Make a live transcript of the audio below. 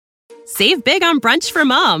Save big on brunch for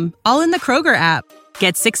mom, all in the Kroger app.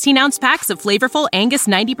 Get 16-ounce packs of flavorful Angus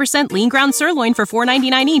 90% lean ground sirloin for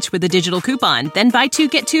 $4.99 each with a digital coupon. Then buy 2,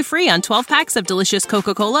 get 2 free on 12 packs of delicious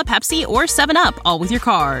Coca-Cola, Pepsi, or 7-Up, all with your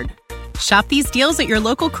card. Shop these deals at your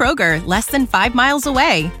local Kroger, less than 5 miles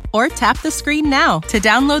away. Or tap the screen now to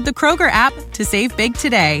download the Kroger app to save big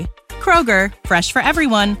today. Kroger, fresh for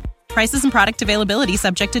everyone. Prices and product availability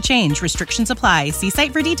subject to change. Restrictions apply. See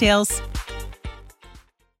site for details.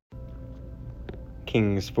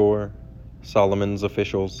 Kings 4. Solomon's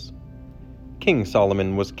officials. King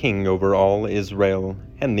Solomon was king over all Israel,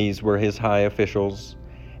 and these were his high officials.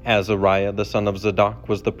 Azariah the son of Zadok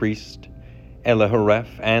was the priest. Elihoreph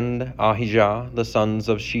and Ahijah the sons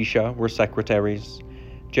of Shisha were secretaries.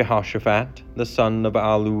 Jehoshaphat the son of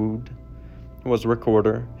Ahilud was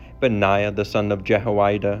recorder. Benaiah the son of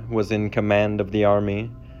Jehoiada was in command of the army.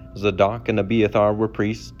 Zadok and Abiathar were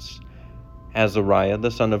priests. Azariah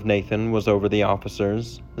the son of Nathan was over the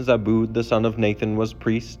officers. Zabud the son of Nathan was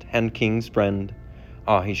priest and king's friend.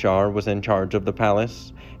 Ahishar was in charge of the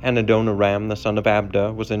palace, and Adoniram the son of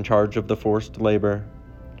Abda was in charge of the forced labor.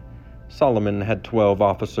 Solomon had 12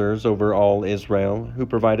 officers over all Israel, who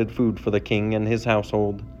provided food for the king and his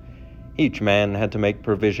household. Each man had to make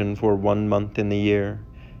provision for 1 month in the year.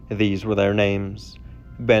 These were their names: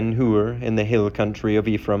 Ben-Hur in the hill country of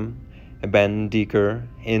Ephraim, Ben-Deker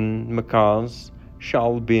in Makaz,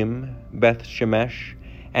 Shalbim, Beth-Shemesh,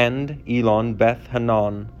 and Elon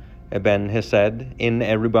Beth-Hanan, Ben-Hesed in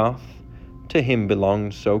Eribath. To him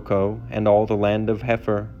belonged Soko and all the land of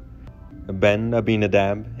Hepher.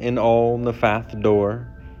 Ben-Abinadab in all Nephath Dor.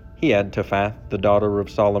 He had Tephath, the daughter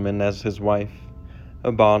of Solomon, as his wife.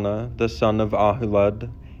 Abana, the son of Ahilud,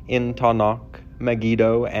 in Tanakh,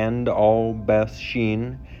 Megiddo, and all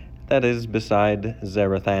Beth-Shean, that is beside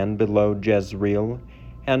Zarathan below Jezreel,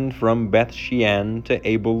 and from Beth-Shean to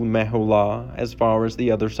Abel-Meholah, as far as the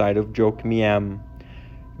other side of Jokmeam.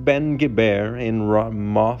 Ben-Geber in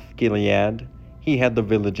Ramoth-Gilead. He had the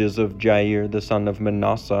villages of Jair the son of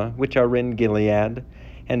Manasseh, which are in Gilead,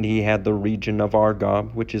 and he had the region of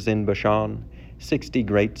Argob, which is in Bashan, 60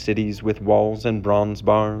 great cities with walls and bronze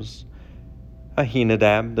bars.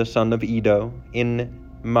 Ahinadab the son of Edo in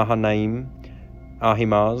Mahanaim.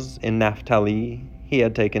 Ahimaaz in Naphtali. He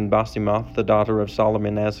had taken Basemath the daughter of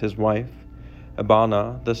Solomon as his wife.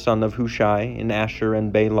 Abana the son of Hushai in Asher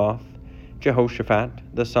and Baloth. Jehoshaphat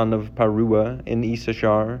the son of Paruah in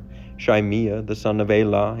Issachar. Shimea the son of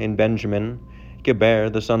Elah in Benjamin.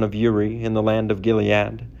 Geber the son of Uri in the land of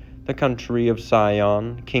Gilead, the country of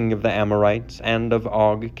Sihon, king of the Amorites, and of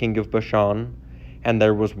Og, king of Bashan. And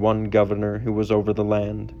there was one governor who was over the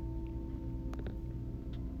land.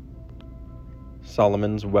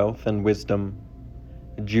 Solomon's wealth and wisdom.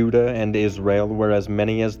 Judah and Israel were as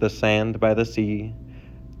many as the sand by the sea.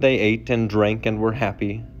 They ate and drank and were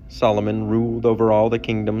happy. Solomon ruled over all the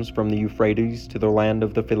kingdoms from the Euphrates to the land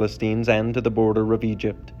of the Philistines and to the border of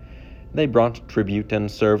Egypt. They brought tribute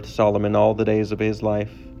and served Solomon all the days of his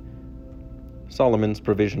life. Solomon's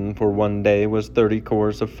provision for 1 day was 30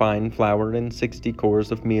 cores of fine flour and 60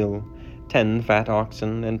 cores of meal, 10 fat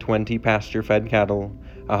oxen and 20 pasture-fed cattle,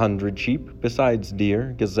 100 sheep, besides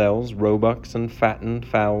deer, gazelles, roebucks, and fattened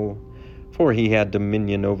fowl. For he had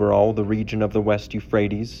dominion over all the region of the west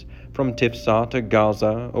Euphrates, from Tiphsah to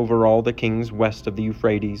Gaza, over all the kings west of the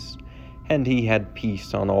Euphrates. And he had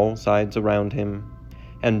peace on all sides around him.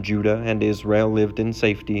 And Judah and Israel lived in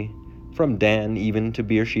safety, from Dan even to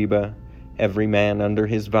Beersheba, every man under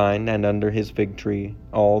his vine and under his fig tree,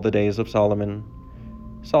 all the days of Solomon.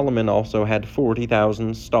 Solomon also had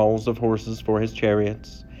 40,000 stalls of horses for his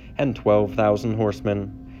chariots, and 12,000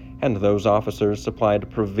 horsemen, and those officers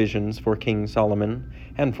supplied provisions for King Solomon,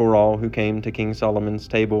 and for all who came to King Solomon's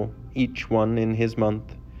table, each one in his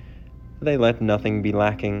month. They let nothing be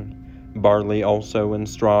lacking. Barley also and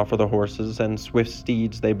straw for the horses, and swift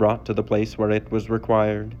steeds they brought to the place where it was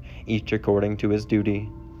required, each according to his duty.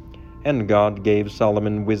 And God gave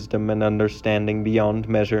Solomon wisdom and understanding beyond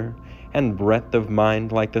measure, and breadth of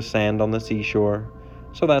mind like the sand on the seashore,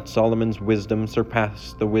 so that Solomon's wisdom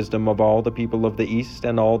surpassed the wisdom of all the people of the east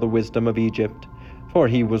and all the wisdom of Egypt, for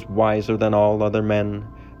he was wiser than all other men,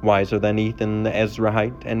 wiser than Ethan the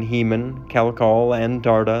Ezrahite, and Heman, Calcol, and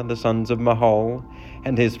Darda, the sons of Mahal,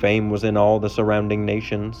 and his fame was in all the surrounding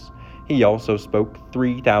nations. He also spoke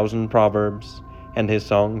 3,000 proverbs, and his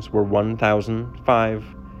songs were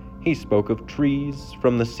 1,005. He spoke of trees,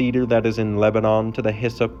 from the cedar that is in Lebanon to the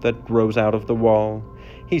hyssop that grows out of the wall.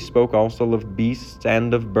 He spoke also of beasts,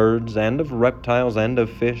 and of birds, and of reptiles, and of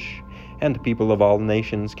fish. And people of all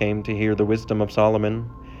nations came to hear the wisdom of Solomon,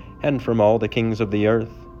 and from all the kings of the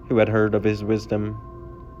earth, who had heard of his wisdom.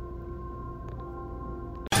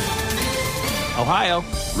 Ohio,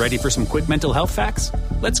 ready for some quick mental health facts?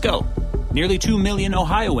 Let's go. Nearly 2 million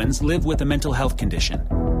Ohioans live with a mental health condition.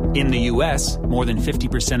 In the U.S., more than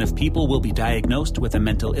 50% of people will be diagnosed with a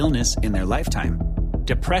mental illness in their lifetime.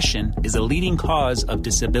 Depression is a leading cause of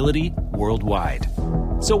disability worldwide.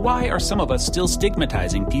 So why are some of us still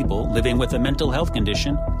stigmatizing people living with a mental health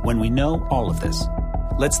condition when we know all of this?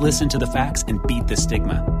 Let's listen to the facts and beat the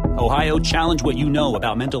stigma. Ohio, challenge what you know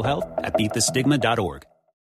about mental health at beatthestigma.org.